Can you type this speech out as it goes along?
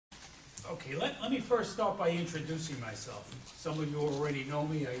Okay, let me first start by introducing myself. Some of you already know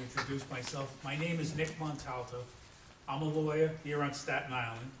me. I introduced myself. My name is Nick Montalto. I'm a lawyer here on Staten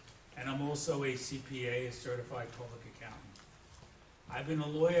Island, and I'm also a CPA, a certified public accountant. I've been a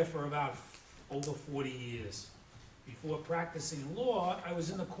lawyer for about over 40 years. Before practicing law, I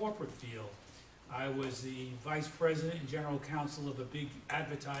was in the corporate field. I was the vice president and general counsel of a big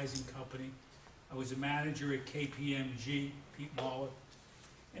advertising company. I was a manager at KPMG, Pete Mahler.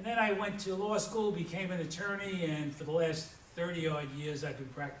 And then I went to law school, became an attorney, and for the last 30-odd years, I've been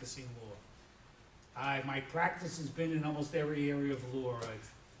practicing law. My practice has been in almost every area of law. I've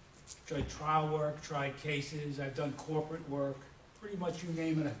tried trial work, tried cases, I've done corporate work, pretty much you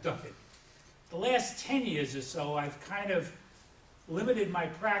name it, I've done it. The last 10 years or so, I've kind of limited my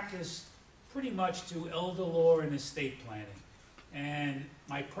practice pretty much to elder law and estate planning. And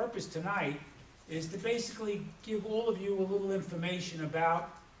my purpose tonight is to basically give all of you a little information about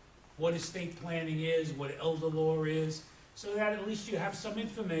what estate planning is, what elder law is, so that at least you have some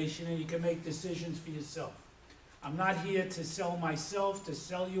information and you can make decisions for yourself. I'm not here to sell myself, to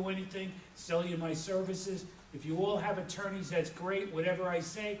sell you anything, sell you my services. If you all have attorneys, that's great. Whatever I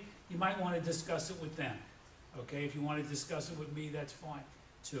say, you might want to discuss it with them. Okay, if you want to discuss it with me, that's fine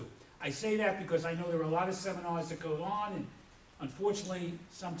too. I say that because I know there are a lot of seminars that go on, and unfortunately,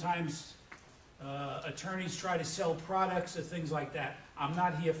 sometimes attorneys try to sell products or things like that. I'm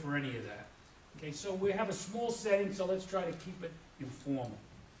not here for any of that. Okay, so we have a small setting, so let's try to keep it informal.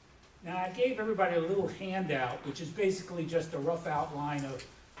 Now, I gave everybody a little handout, which is basically just a rough outline of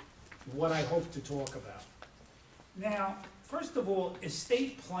what I hope to talk about. Now, first of all,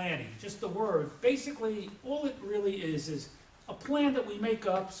 estate planning, just the word, basically all it really is a plan that we make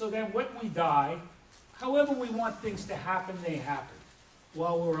up so that when we die, however we want things to happen, they happen.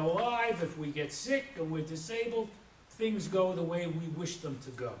 While we're alive, if we get sick and we're disabled, things go the way we wish them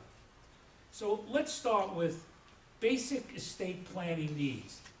to go. So let's start with basic estate planning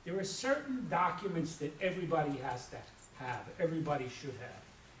needs. There are certain documents that everybody has to have, everybody should have.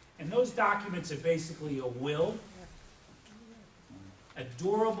 And those documents are basically a will, a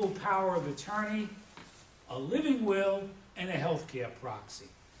durable power of attorney, a living will, and a healthcare proxy.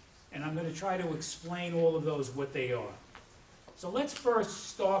 And I'm going to try to explain all of those, what they are. So let's first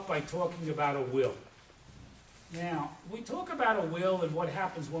start by talking about a will. Now, we talk about a will and what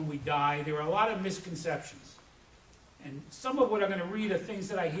happens when we die. There are a lot of misconceptions. And some of what I'm going to read are things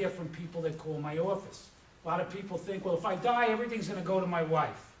that I hear from people that call my office. A lot of people think, well, if I die, everything's going to go to my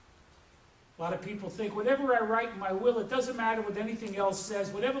wife. A lot of people think, whatever I write in my will, it doesn't matter what anything else says.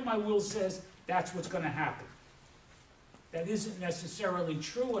 Whatever my will says, that's what's going to happen. That isn't necessarily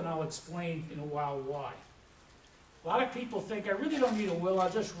true, and I'll explain in a while why. A lot of people think, I really don't need a will, I'll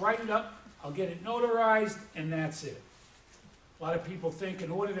just write it up, I'll get it notarized, and that's it. A lot of people think in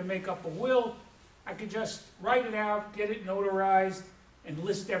order to make up a will, I could just write it out, get it notarized, and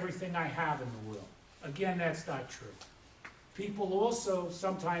list everything I have in the will. Again, that's not true. People also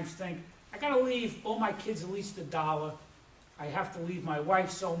sometimes think, I gotta leave all my kids at least $1, I have to leave my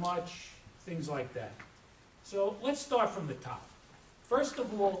wife so much, things like that. So let's start from the top. First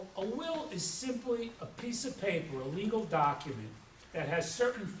of all, a will is simply a piece of paper, a legal document that has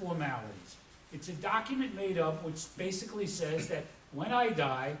certain formalities. It's a document made up which basically says that when I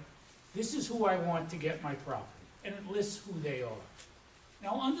die, this is who I want to get my property, and it lists who they are.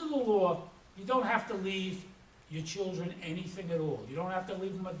 Now, under the law, you don't have to leave your children anything at all. You don't have to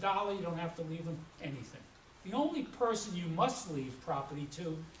leave them $1, you don't have to leave them anything. The only person you must leave property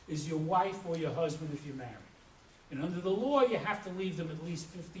to is your wife or your husband if you're married. And under the law, you have to leave them at least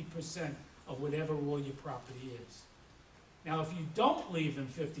 50% of whatever all your property is. Now, if you don't leave them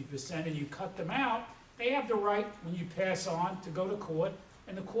 50% and you cut them out, they have the right, when you pass on, to go to court,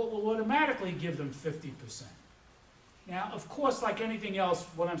 and the court will automatically give them 50%. Now, of course, like anything else,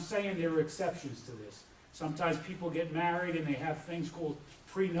 what I'm saying, there are exceptions to this. Sometimes people get married and they have things called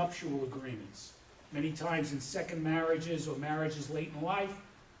prenuptial agreements. Many times in second marriages or marriages late in life,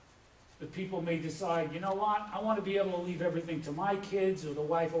 the people may decide, you know what, I want to be able to leave everything to my kids, or the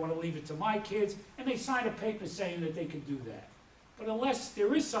wife, I want to leave it to my kids, and they sign a paper saying that they can do that. But unless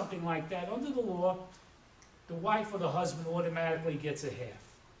there is something like that, under the law, the wife or the husband automatically gets a half.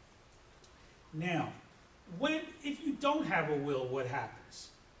 Now, if you don't have a will, what happens?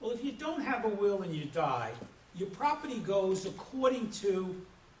 Well, if you don't have a will and you die, your property goes according to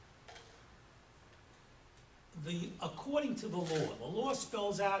the law. The law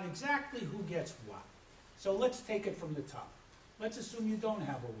spells out exactly who gets what. So let's take it from the top. Let's assume you don't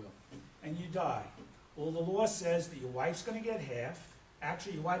have a will and you die. Well, the law says that your wife's going to get half.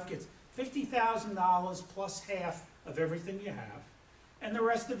 Actually, your wife gets $50,000 plus half of everything you have. and the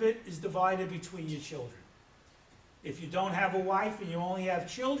rest of it is divided between your children. If you don't have a wife and you only have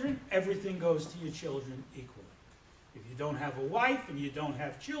children, everything goes to your children equally. If you don't have a wife and you don't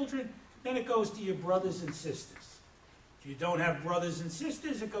have children, then it goes to your brothers and sisters. If you don't have brothers and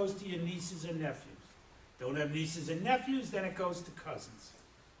sisters, it goes to your nieces and nephews. Don't have nieces and nephews, then it goes to cousins.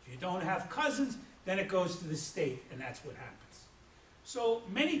 If you don't have cousins, then it goes to the state, and that's what happens. So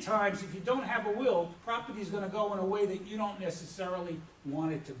many times, if you don't have a will, property is going to go in a way that you don't necessarily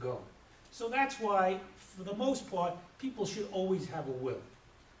want it to go. So that's why, for the most part, people should always have a will.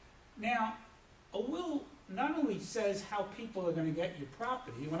 Now, a will not only says how people are going to get your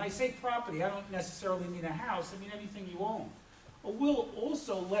property. When I say property, I don't necessarily mean a house, I mean anything you own. A will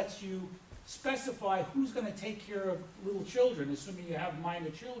also lets you specify who's going to take care of little children, assuming you have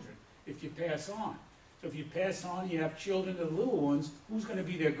minor children, if you pass on. So if you pass on, you have children that are little ones, who's going to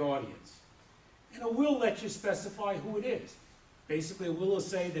be their guardians? And a will lets you specify who it is. Basically, a will will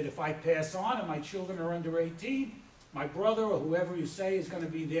say that if I pass on and my children are under 18, my brother or whoever you say is going to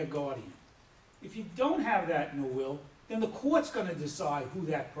be their guardian. If you don't have that in a will, then the court's going to decide who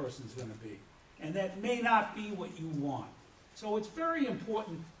that person's going to be. And that may not be what you want. So it's very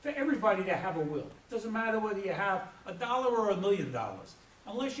important for everybody to have a will. It doesn't matter whether you have $1 or $1 million.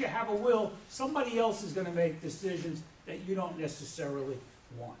 Unless you have a will, somebody else is going to make decisions that you don't necessarily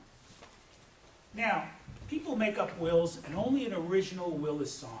want. Now, people make up wills, and only an original will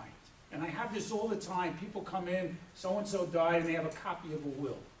is signed. And I have this all the time. People come in, so-and-so died, and they have a copy of a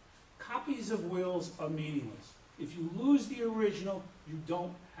will. Copies of wills are meaningless. If you lose the original, you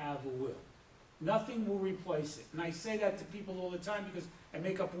don't have a will. Nothing will replace it. And I say that to people all the time because I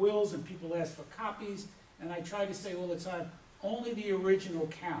make up wills and people ask for copies, and I try to say all the time, only the original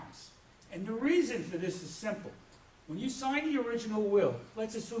counts. And the reason for this is simple. When you sign the original will,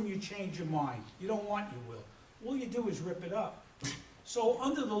 let's assume you change your mind. You don't want your will. All you do is rip it up. So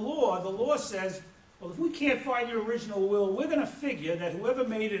under the law says, well, if we can't find your original will, we're going to figure that whoever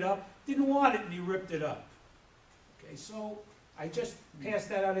made it up didn't want it and he ripped it up. Okay, so I just passed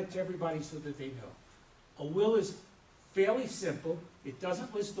that out to everybody so that they know. A will is fairly simple. It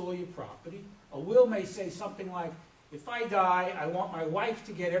doesn't list all your property. A will may say something like, if I die, I want my wife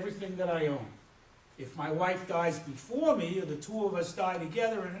to get everything that I own. If my wife dies before me, or the two of us die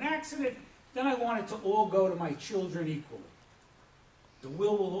together in an accident, then I want it to all go to my children equally. The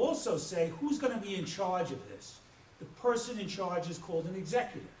will also say who's going to be in charge of this. The person in charge is called an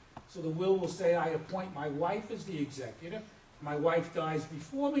executor. So the will say, I appoint my wife as the executor. If my wife dies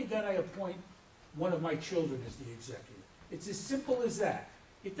before me, then I appoint one of my children as the executor. It's as simple as that.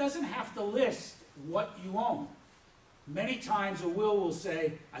 It doesn't have to list what you own. Many times a will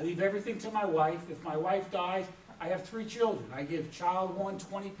say, I leave everything to my wife. If my wife dies, I have 3 children. I give child 1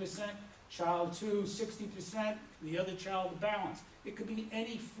 20%, child 2 60%, the other child the balance. It could be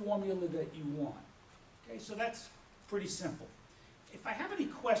any formula that you want. Okay, so that's pretty simple. If I have any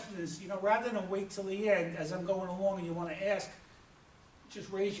questions, rather than wait till the end as I'm going along and you want to ask,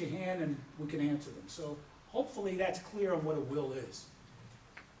 just raise your hand and we can answer them. So hopefully that's clear on what a will is.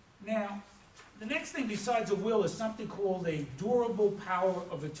 Now, the next thing besides a will is something called a durable power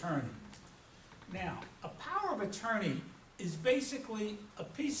of attorney. Now, a power of attorney is basically a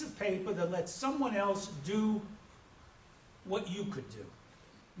piece of paper that lets someone else do what you could do.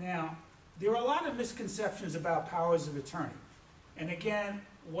 Now, there are a lot of misconceptions about powers of attorney. And again,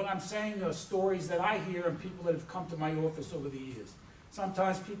 what I'm saying are stories that I hear and people that have come to my office over the years.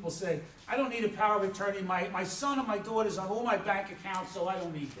 Sometimes people say, I don't need a power of attorney. My son and my daughter's on all my bank accounts, so I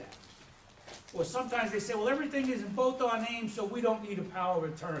don't need that. Or sometimes they say, well, everything is in both our names, so we don't need a power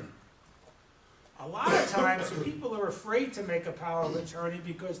of attorney. A lot of times, people are afraid to make a power of attorney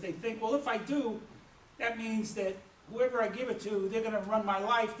because they think, well, if I do, that means that whoever I give it to, they're going to run my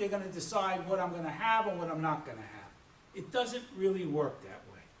life, they're going to decide what I'm going to have and what I'm not going to have. It doesn't really work that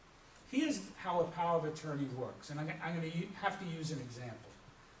way. Here's how a power of attorney works, and I'm going to have to use an example.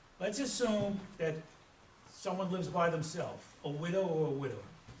 Let's assume that someone lives by themselves, a widow or a widower.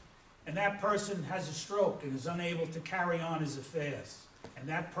 And that person has a stroke and is unable to carry on his affairs. And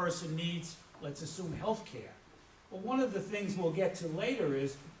that person needs, let's assume, health care. Well, one of the things we'll get to later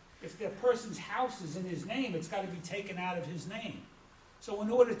is, if that person's house is in his name, it's got to be taken out of his name. So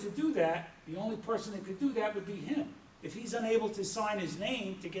in order to do that, the only person that could do that would be him. If he's unable to sign his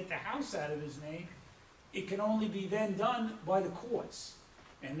name to get the house out of his name, it can only be then done by the courts.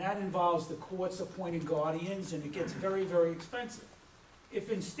 And that involves the courts appointing guardians, and it gets very, very expensive. If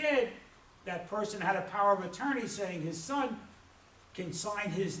instead that person had a power of attorney saying his son can sign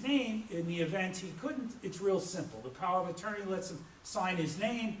his name in the event he couldn't, it's real simple. The power of attorney lets him sign his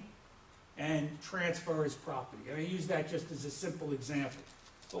name, and transfer his property. And I use that just as a simple example.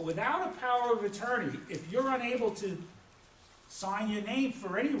 But without a power of attorney, if you're unable to sign your name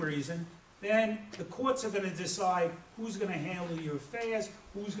for any reason, then the courts are going to decide who's going to handle your affairs,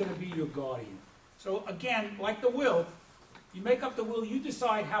 who's going to be your guardian. So again, like the will, you make up the will, you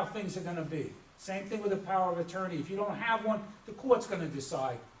decide how things are going to be. Same thing with a power of attorney. If you don't have one, the court's going to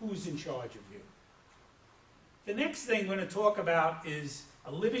decide who's in charge of you. The next thing we're going to talk about is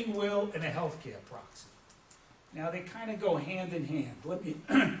a living will and a healthcare proxy. Now they kind of go hand in hand. Let me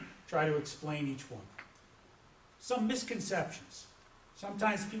try to explain each one. Some misconceptions.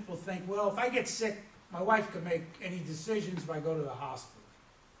 Sometimes people think, well, if I get sick, my wife can make any decisions if I go to the hospital.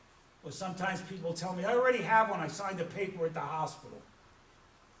 Or sometimes people tell me, I already have one, I signed a paper at the hospital.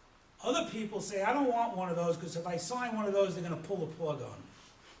 Other people say, I don't want one of those because if I sign one of those, they're going to pull the plug on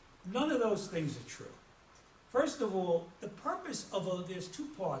me. None of those things are true. First of all, the purpose of there's two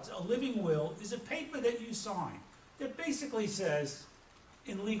parts. A living will is a paper that you sign that basically says,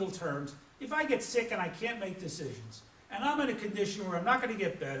 in legal terms, if I get sick and I can't make decisions, and I'm in a condition where I'm not going to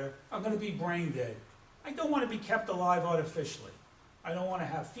get better, I'm going to be brain dead, I don't want to be kept alive artificially. I don't want to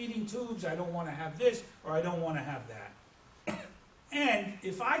have feeding tubes, I don't want to have this, or I don't want to have that. And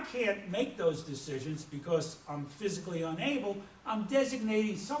if I can't make those decisions because I'm physically unable, I'm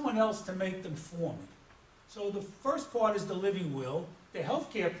designating someone else to make them for me. So the first part is the living will. The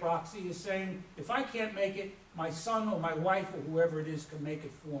healthcare proxy is saying, if I can't make it, my son or my wife or whoever it is can make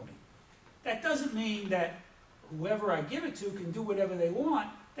it for me. That doesn't mean that whoever I give it to can do whatever they want.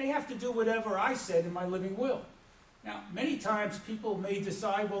 They have to do whatever I said in my living will. Now, many times people may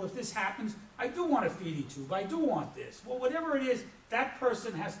decide, well, if this happens, I do want a feeding tube, I do want this. Well, whatever it is, that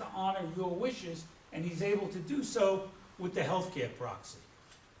person has to honor your wishes, and he's able to do so with the healthcare proxy.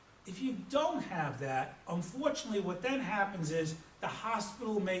 If you don't have that, unfortunately what then happens is the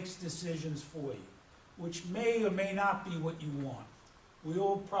hospital makes decisions for you, which may or may not be what you want. We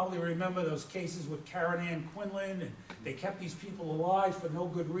all probably remember those cases with Karen Ann Quinlan, and they kept these people alive for no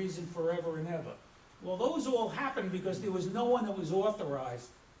good reason forever and ever. Well, those all happened because there was no one that was authorized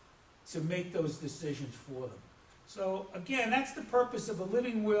to make those decisions for them. So again, that's the purpose of a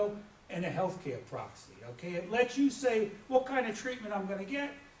living will and a healthcare proxy, okay? It lets you say what kind of treatment I'm going to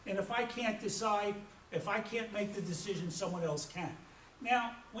get, and if I can't decide, if I can't make the decision, someone else can.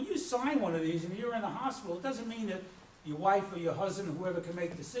 Now, when you sign one of these and you're in the hospital, it doesn't mean that your wife or your husband or whoever can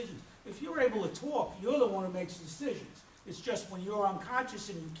make decisions. If you're able to talk, you're the one who makes decisions. It's just when you're unconscious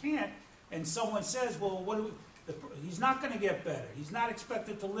and you can't, and someone says, well, he's not going to get better. He's not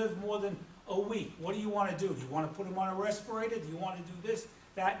expected to live more than a week. What do you want to do? Do you want to put him on a respirator? Do you want to do this,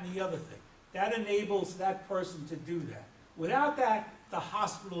 that, and the other thing? That enables that person to do that. Without that, the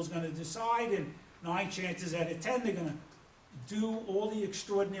hospital is going to decide, and 9 chances out of 10, they're going to do all the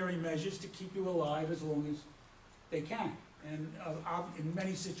extraordinary measures to keep you alive as long as they can. And in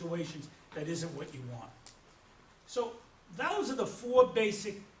many situations, that isn't what you want. So those are the 4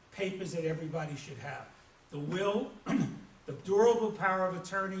 basic papers that everybody should have. The will, the durable power of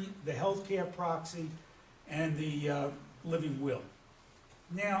attorney, the healthcare proxy, and the living will.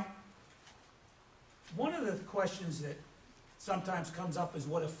 Now, one of the questions that sometimes comes up is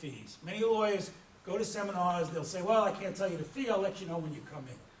what are fees? Many lawyers go to seminars, they'll say, well, I can't tell you the fee, I'll let you know when you come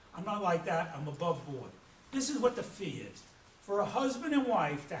in. I'm not like that, I'm above board. This is what the fee is. For a husband and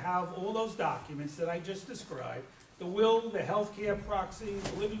wife to have all those documents that I just described, the will, the healthcare proxy,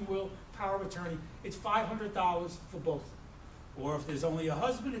 the living will, power of attorney, it's $500 for both. Or if there's only a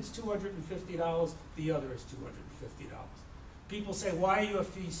husband, it's $250, the other is $250. People say, why are your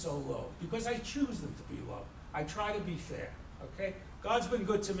fees so low? Because I choose them to be low. I try to be fair, okay? God's been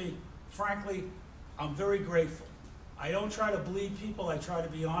good to me. Frankly, I'm very grateful. I don't try to bleed people, I try to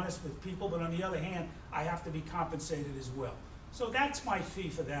be honest with people, but on the other hand, I have to be compensated as well. So that's my fee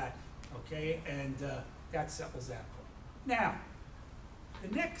for that, okay? And that settles that part. Now,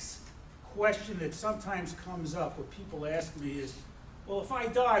 the next question that sometimes comes up where people ask me is, well, if I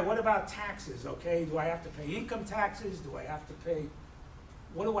die, what about taxes, okay? Do I have to pay income taxes? Do I have to pay,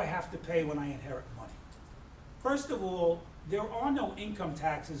 what do I have to pay when I inherit money? First of all, there are no income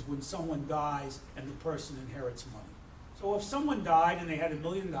taxes when someone dies and the person inherits money. So if someone died and they had $1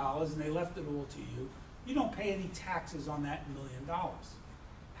 million and they left it all to you, you don't pay any taxes on that $1 million.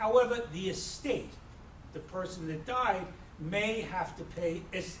 However, the estate, the person that died, may have to pay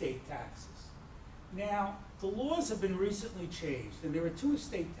estate taxes. Now, the laws have been recently changed, and there are 2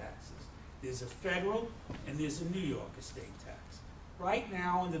 estate taxes. There's a federal and there's a New York estate tax. Right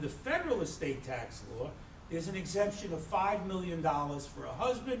now, under the federal estate tax law, there's an exemption of $5 million for a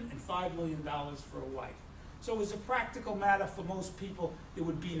husband and $5 million for a wife. So as a practical matter, for most people, there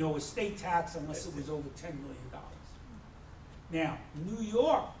would be no estate tax unless it was over $10 million. Now, New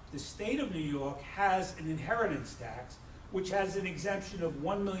York, the state of New York, has an inheritance tax, which has an exemption of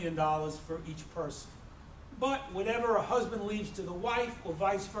 $1 million for each person. But whatever a husband leaves to the wife or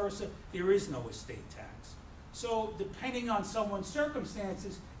vice versa, there is no estate tax. So depending on someone's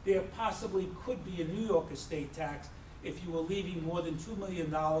circumstances, there possibly could be a New York estate tax if you were leaving more than $2 million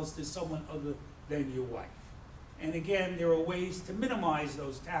to someone other than your wife. And again, there are ways to minimize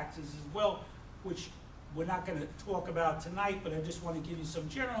those taxes as well, which we're not going to talk about tonight, but I just want to give you some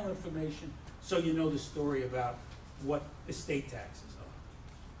general information so you know the story about what estate taxes are.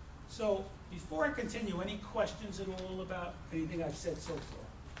 So before I continue, any questions at all about anything I've said so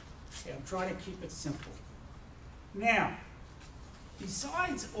far? Okay, I'm trying to keep it simple. Now,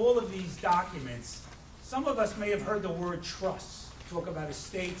 besides all of these documents, some of us may have heard the word trust, talk about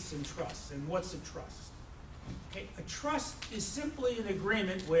estates and trusts, and what's a trust? Okay, a trust is simply an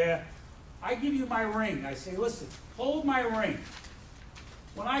agreement where I give you my ring. I say, listen, hold my ring.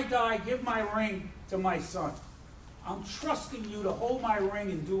 When I die, give my ring to my son. I'm trusting you to hold my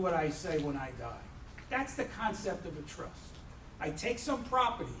ring and do what I say when I die. That's the concept of a trust. I take some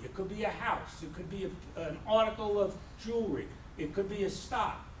property. It could be a house. It could be an article of jewelry. It could be a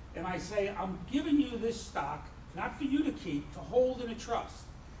stock. And I say, I'm giving you this stock, not for you to keep, to hold in a trust.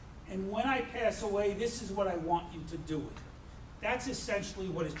 And when I pass away, this is what I want you to do with it. That's essentially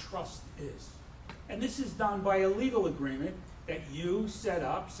what a trust is. And this is done by a legal agreement that you set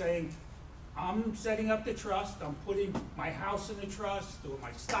up saying, I'm setting up the trust, I'm putting my house in the trust, or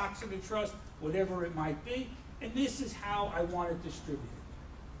my stocks in the trust, whatever it might be, and this is how I want it distributed.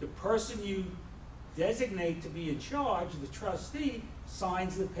 The person you designate to be in charge, the trustee,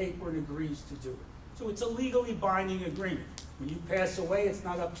 signs the paper and agrees to do it. So it's a legally binding agreement. When you pass away, it's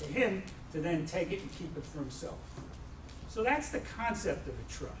not up to him to then take it and keep it for himself. So that's the concept of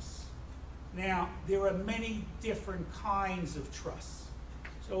a trust. Now, there are many different kinds of trusts.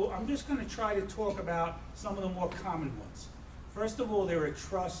 So I'm just going to try to talk about some of the more common ones. First of all, there are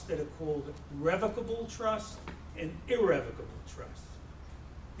trusts that are called revocable trusts and irrevocable trusts.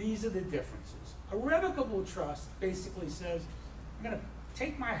 These are the differences. A revocable trust basically says, I'm going to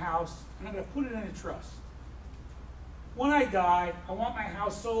take my house and I'm going to put it in a trust. When I die, I want my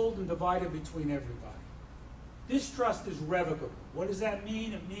house sold and divided between everybody. This trust is revocable. What does that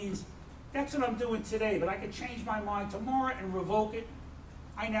mean? It means that's what I'm doing today, but I could change my mind tomorrow and revoke it.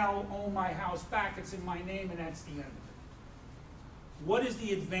 I now own my house back. It's in my name, and that's the end of it. What is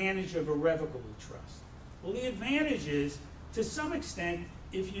the advantage of a revocable trust? Well, the advantage is, to some extent,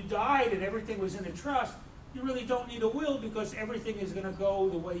 if you died and everything was in a trust, you really don't need a will because everything is going to go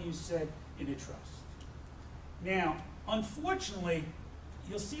the way you said in a trust. Now, unfortunately,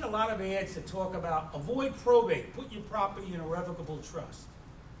 you'll see a lot of ads that talk about avoid probate, put your property in a revocable trust.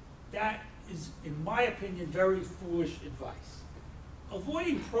 That is, in my opinion, very foolish advice.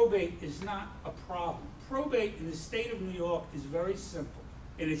 Avoiding probate is not a problem. Probate in the state of New York is very simple,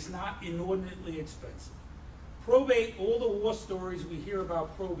 and it's not inordinately expensive. Probate, all the war stories we hear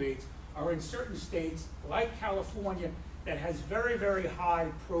about probates are in certain states, like California, that has very, very high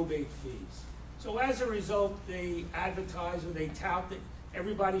probate fees. So as a result, they advertise or they tout that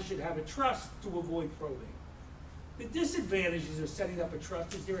everybody should have a trust to avoid probate. The disadvantages of setting up a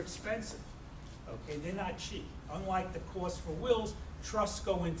trust is they're expensive. Okay, they're not cheap. Unlike the cost for wills, trusts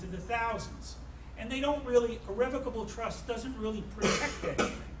go into the thousands. And they don't really, a revocable trust doesn't really protect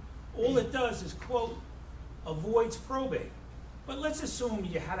anything. All it does is, quote, avoids probate. But let's assume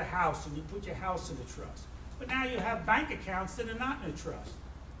you had a house and you put your house in a trust. But now you have bank accounts that are not in a trust.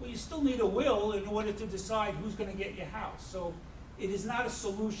 Well, you still need a will in order to decide who's going to get your house. So it is not a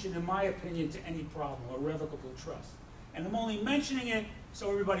solution, in my opinion, to any problem, a revocable trust. And I'm only mentioning it so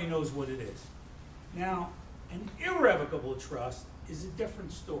everybody knows what it is. Now, an irrevocable trust is a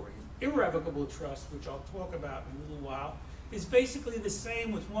different story. An irrevocable trust, which I'll talk about in a little while, is basically the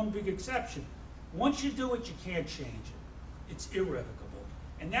same with one big exception. Once you do it, you can't change it. It's irrevocable.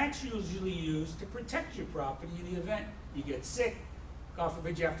 And that's usually used to protect your property in the event you get sick, God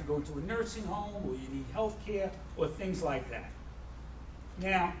forbid you have to go to a nursing home, or you need health care, or things like that.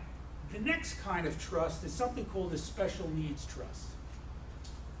 Now, the next kind of trust is something called a special needs trust.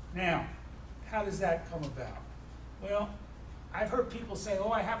 Now, how does that come about? Well, I've heard people say,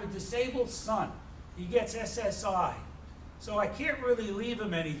 oh, I have a disabled son. He gets SSI. So I can't really leave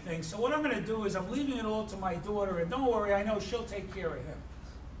him anything. So what I'm going to do is I'm leaving it all to my daughter, and don't worry, I know she'll take care of him.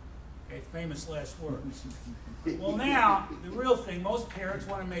 Okay, famous last words. Well, now, the real thing, most parents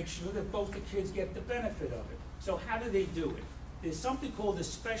want to make sure that both the kids get the benefit of it. So how do they do it? There's something called a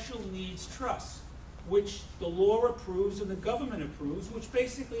special needs trust. which the law approves and the government approves, which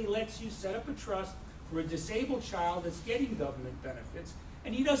basically lets you set up a trust for a disabled child that's getting government benefits,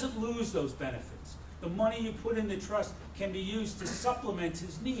 and he doesn't lose those benefits. The money you put in the trust can be used to supplement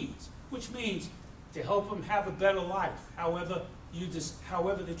his needs, which means to help him have a better life, however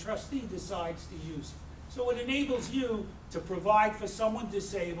the trustee decides to use it. So it enables you to provide for someone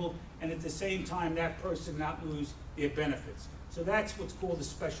disabled and at the same time that person not lose their benefits. So that's what's called a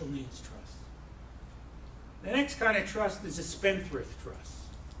special needs trust. The next kind of trust is a spendthrift trust.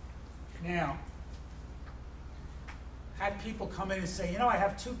 Now, had people come in and say, you know, I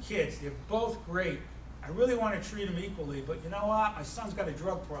have 2 kids, they're both great. I really want to treat them equally, but you know what? My son's got a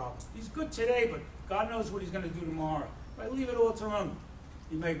drug problem. He's good today, but God knows what he's going to do tomorrow. If I leave it all to him,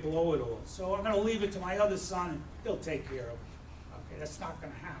 he may blow it all. So I'm going to leave it to my other son, and he'll take care of it. Okay, that's not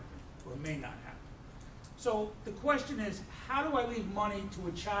going to happen, or it may not happen. So the question is, how do I leave money to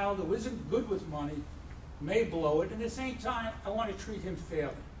a child who isn't good with money, may blow it, and at the same time, I want to treat him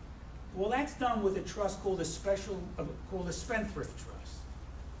fairly? Well, that's done with a trust called a spendthrift trust.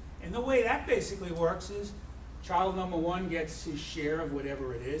 And the way that basically works is child number 1 gets his share of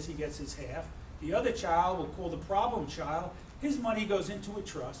whatever it is, he gets his half. The other child, we'll call the problem child, his money goes into a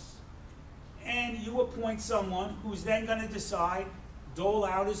trust. And you appoint someone who's then going to decide, dole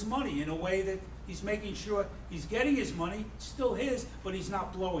out his money in a way that he's making sure he's getting his money, still his, but he's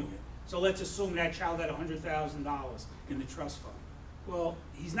not blowing it. So let's assume that child had $100,000 in the trust fund. Well,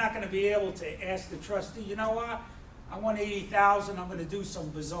 he's not going to be able to ask the trustee, you know what, I want $80,000, I'm going to do some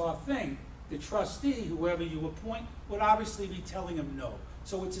bizarre thing. The trustee, whoever you appoint, would obviously be telling him no.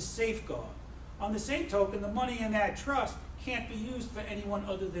 So it's a safeguard. On the same token, the money in that trust can't be used for anyone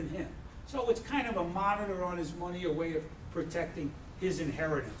other than him. So it's kind of a monitor on his money, a way of protecting his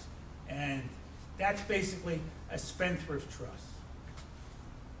inheritance. And that's basically a spendthrift trust.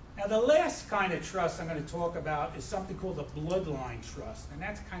 Now the last kind of trust I'm going to talk about is something called a bloodline trust, and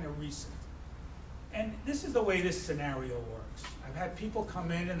that's kind of recent. And this is the way this scenario works. I've had people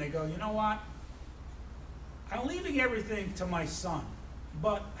come in and they go, you know what, I'm leaving everything to my son,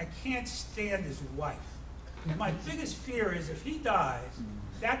 but I can't stand his wife. My biggest fear is if he dies,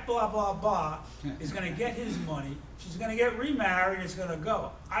 that blah, blah, blah is going to get his money, she's going to get remarried, and it's going to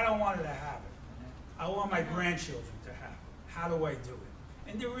go. I don't want her to have it. I want my grandchildren to have it. How do I do it?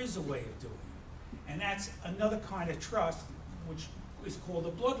 And there is a way of doing it. And that's another kind of trust, which is called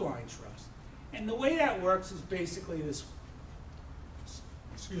a bloodline trust. And the way that works is basically this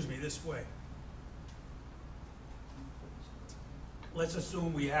way. Let's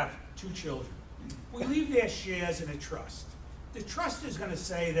assume we have 2 children. We leave their shares in a trust. The trust is going to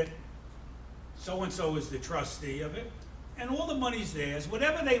say that so-and-so is the trustee of it, and all the money's theirs.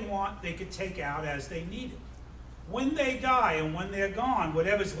 Whatever they want, they could take out as they need it. When they die and when they're gone,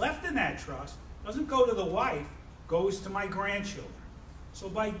 whatever's left in that trust doesn't go to the wife, goes to my grandchildren. So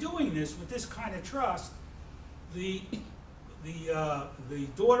by doing this, with this kind of trust, the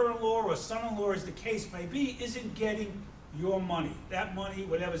daughter-in-law or son-in-law, as the case may be, isn't getting your money. That money,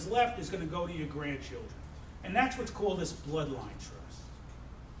 whatever's left, is going to go to your grandchildren. And that's what's called this bloodline trust.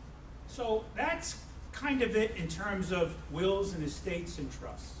 So that's kind of it in terms of wills and estates and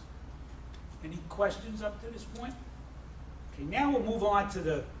trusts. Any questions up to this point? Okay, now we'll move on to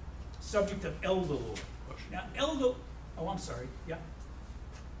the subject of elder law. Now, oh, I'm sorry, yeah?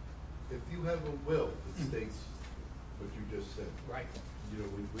 If you have a will that states what you just said, Right. you know,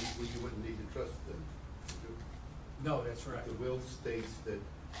 you wouldn't need the trust then, would you? No, that's right. The will states that.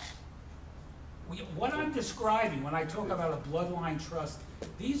 What I'm describing when I talk about a bloodline trust,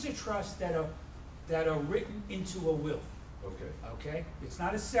 these are trusts that are written into a will. Okay. Okay? It's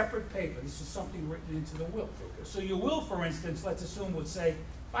not a separate paper. This is something written into the will. Okay. So your will, for instance, let's assume would say,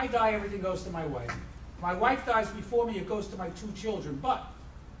 if I die, everything goes to my wife. If my wife dies before me, it goes to my 2 children. But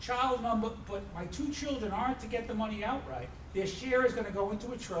my 2 children aren't to get the money outright. Their share is going to go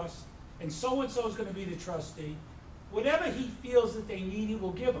into a trust, and so is going to be the trustee. Whatever he feels that they need, he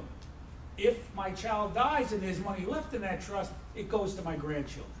will give them. If my child dies and there's money left in that trust, it goes to my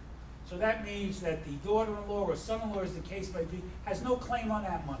grandchildren. So that means that the daughter-in-law or son-in-law, as the case may be, has no claim on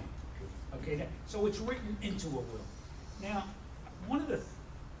that money. Okay, so it's written into a will. Now, one of the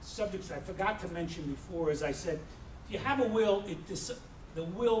subjects I forgot to mention before is I said, if you have a will, the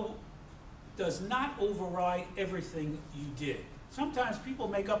will does not override everything you did. Sometimes people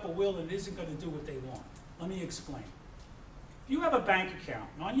make up a will and it isn't going to do what they want. Let me explain. If you have a bank account,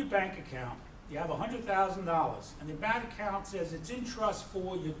 and on your bank account, you have $100,000, and the bank account says it's in trust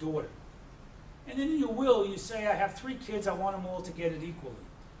for your daughter. And then in your will, you say, I have 3 kids, I want them all to get it equally.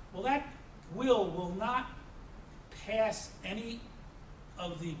 Well, that will not pass any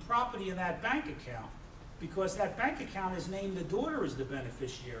of the property in that bank account, because that bank account is named the daughter as the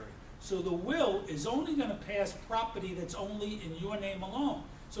beneficiary. So the will is only going to pass property that's only in your name alone.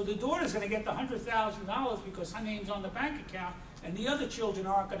 So the daughter's going to get the $100,000 because her name's on the bank account, and the other children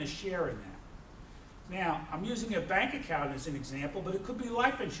aren't going to share in that. Now, I'm using a bank account as an example, but it could be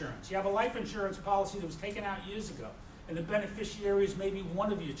life insurance. You have a life insurance policy that was taken out years ago, and the beneficiary is maybe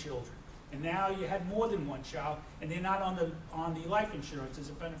one of your children. And now you had more than one child, and they're not on the life insurance as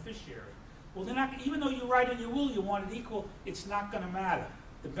a beneficiary. Well, they're not, even though you write in your will you want it equal, it's not going to matter.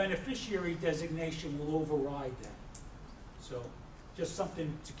 The beneficiary designation will override that. So, just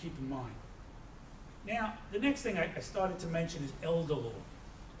something to keep in mind. Now, the next thing I started to mention is elder law.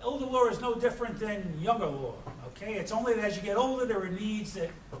 Elder law is no different than younger law, okay? It's only that as you get older, there are needs that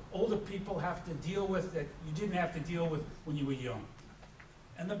older people have to deal with that you didn't have to deal with when you were young.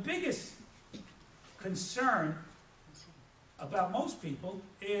 And the biggest concern about most people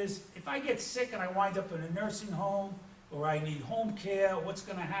is if I get sick and I wind up in a nursing home or I need home care, what's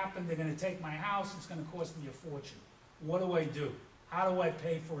going to happen? They're going to take my house. It's going to cost me a fortune. What do I do? How do I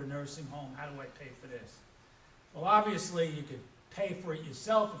pay for a nursing home? How do I pay for this? Well, obviously, you could pay for it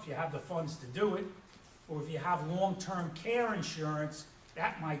yourself if you have the funds to do it, or if you have long-term care insurance,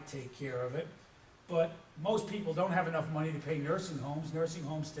 that might take care of it. But most people don't have enough money to pay nursing homes. Nursing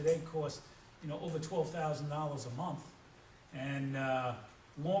homes today cost, over $12,000 a month. And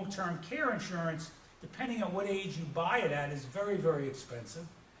long-term care insurance, depending on what age you buy it at, is very, very expensive.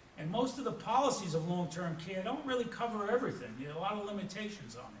 And most of the policies of long-term care don't really cover everything. There are a lot of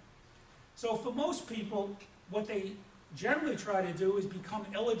limitations on it. So for most people, what they generally try to do is become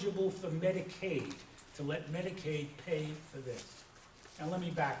eligible for Medicaid, to let Medicaid pay for this. Now let me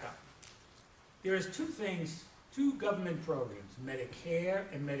back up. There's two government programs, Medicare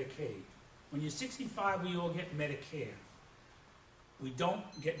and Medicaid. When you're 65, we all get Medicare. We don't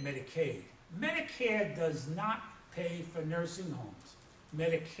get Medicaid. Medicare does not pay for nursing homes.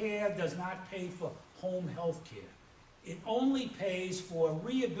 Medicare does not pay for home health care. It only pays for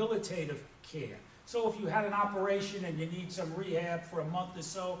rehabilitative care. So if you had an operation and you need some rehab for a month or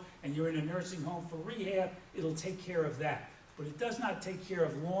so, and you're in a nursing home for rehab, it'll take care of that. But it does not take care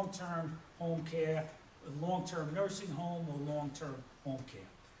of long-term home care, long-term nursing home, or long-term home care.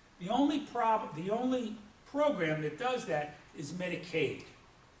 The only program that does that is Medicaid.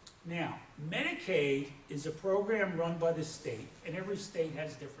 Now, Medicaid is a program run by the state, and every state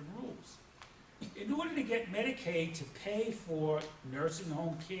has different rules. In order to get Medicaid to pay for nursing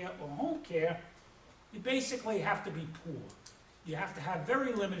home care or home care, you basically have to be poor. You have to have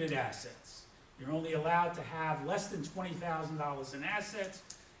very limited assets. You're only allowed to have less than $20,000 in assets,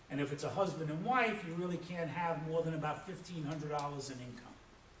 and if it's a husband and wife, you really can't have more than about $1,500 in income.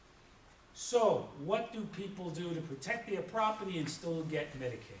 So, what do people do to protect their property and still get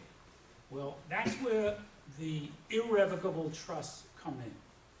Medicaid? Well, that's where the irrevocable trusts come in.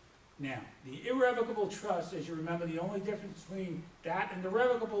 Now, the irrevocable trust, as you remember, the only difference between that and the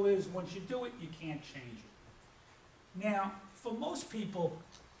revocable is once you do it, you can't change it. Now, for most people,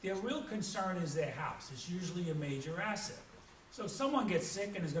 their real concern is their house. It's usually a major asset. So someone gets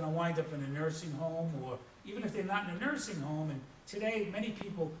sick and is going to wind up in a nursing home, or even if they're not in a nursing home, and today many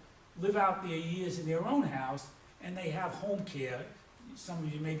people live out their years in their own house, and they have home care. Some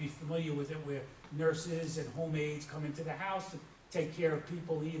of you may be familiar with it, where nurses and home aides come into the house to take care of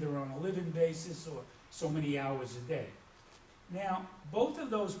people either on a living basis or so many hours a day. Now, both of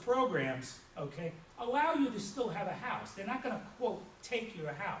those programs, okay, allow you to still have a house. They're not going to, quote, take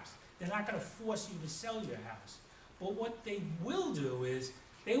your house. They're not going to force you to sell your house. But what they will do is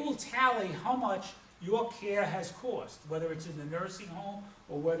they will tally how much your care has cost, whether it's in the nursing home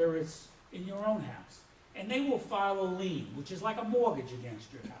or whether it's in your own house. And they will file a lien, which is like a mortgage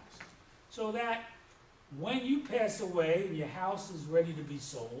against your house. So that when you pass away and your house is ready to be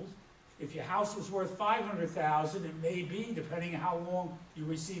sold, if your house was worth $500,000, it may be, depending on how long you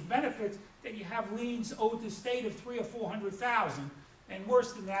receive benefits, that you have liens owed to the state of $300,000 or $400,000. And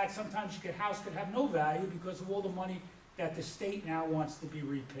worse than that, sometimes your house could have no value because of all the money that the state now wants to be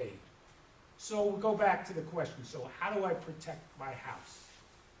repaid. So we'll go back to the question, so how do I protect my house?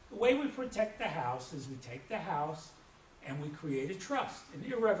 The way we protect the house is we take the house and we create a trust,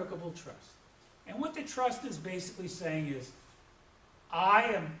 an irrevocable trust. And what the trust is basically saying is, I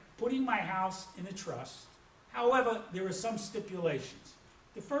am putting my house in a trust. However, there are some stipulations.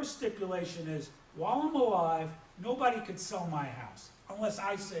 The first stipulation is, while I'm alive, nobody could sell my house unless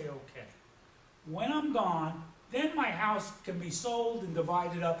I say okay. When I'm gone, then my house can be sold and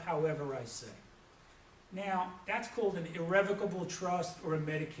divided up however I say. Now, that's called an irrevocable trust or a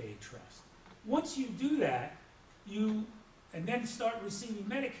Medicaid trust. Once you do that, you and then start receiving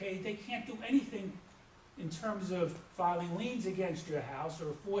Medicaid, they can't do anything in terms of filing liens against your house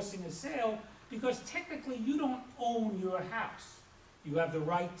or forcing a sale, because technically you don't own your house. You have the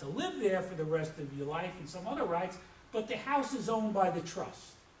right to live there for the rest of your life and some other rights, but the house is owned by the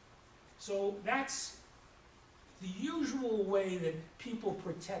trust. So that's the usual way that people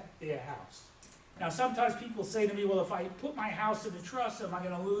protect their house. Now, sometimes people say to me, well, if I put my house in a trust, am I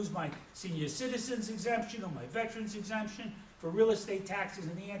going to lose my senior citizens exemption or my veterans exemption for real estate taxes?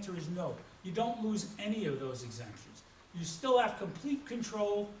 And the answer is no. You don't lose any of those exemptions. You still have complete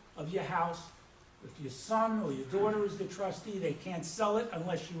control of your house. If your son or your daughter is the trustee, they can't sell it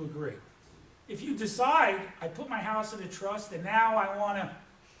unless you agree. If you decide, I put my house in a trust and now I want to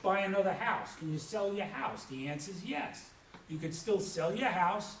buy another house, can you sell your house? The answer is yes. You could still sell your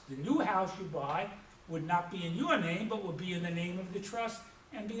house. The new house you buy would not be in your name, but would be in the name of the trust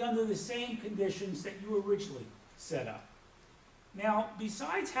and be under the same conditions that you originally set up. Now,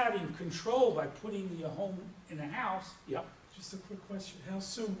 besides having control by putting your home in a house, yep. Just a quick question, how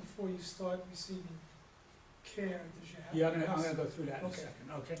soon before you start receiving care does you have? Yeah, I'm going to go through that in a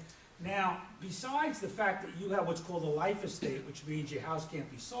second, okay? Now, besides the fact that you have what's called a life estate, which means your house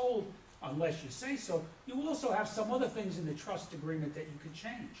can't be sold unless you say so, you also have some other things in the trust agreement that you could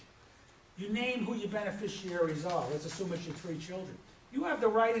change. You name who your beneficiaries are. Let's assume it's your 3 children. You have the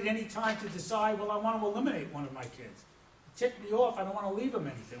right at any time to decide, well, I want to eliminate one of my kids. Tick me off, I don't want to leave them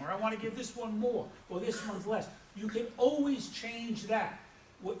anything, or I want to give this one more, or this one's less. You can always change that.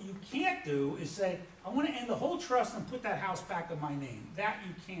 What you can't do is say, I want to end the whole trust and put that house back in my name. That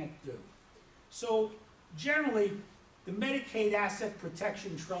you can't do. So generally, the Medicaid Asset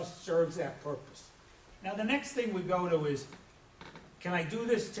Protection Trust serves that purpose. Now the next thing we go to is, can I do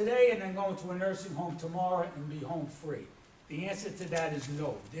this today and then go into a nursing home tomorrow and be home free? The answer to that is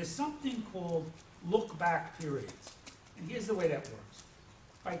no. There's something called look-back periods. And here's the way that works.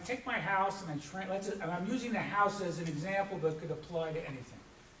 If I take my house and I'm using the house as an example that could apply to anything.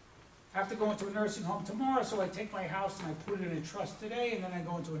 I have to go into a nursing home tomorrow, so I take my house and I put it in a trust today, and then I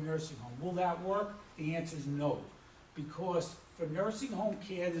go into a nursing home. Will that work? The answer is no. Because for nursing home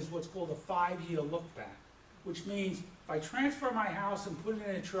care, there's what's called a 5-year look-back, which means if I transfer my house and put it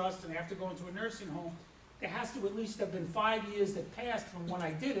in a trust and I have to go into a nursing home, there has to at least have been 5 years that passed from when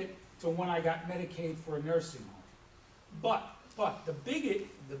I did it to when I got Medicaid for a nursing home. But the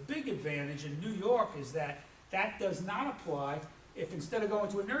big advantage in New York is that that does not apply if instead of going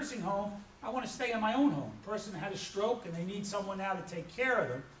to a nursing home, I want to stay in my own home. A person had a stroke and they need someone now to take care of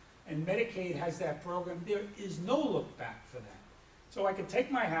them, and Medicaid has that program. There is no look back for that. So I could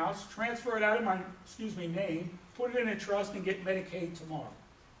take my house, transfer it out of my, name, put it in a trust and get Medicaid tomorrow.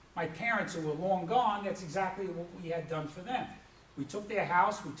 My parents who were long gone, that's exactly what we had done for them. We took their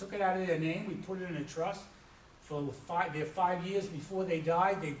house, we took it out of their name, we put it in a trust. For their 5 years before they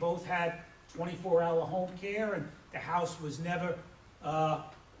died, they both had 24-hour home care, and the house was never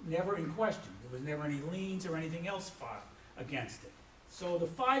in question. There was never any liens or anything else filed against it. So the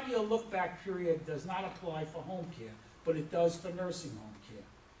 5-year look-back period does not apply for home care, but it does for nursing home care.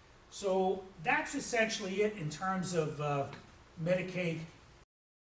 So that's essentially it in terms of Medicaid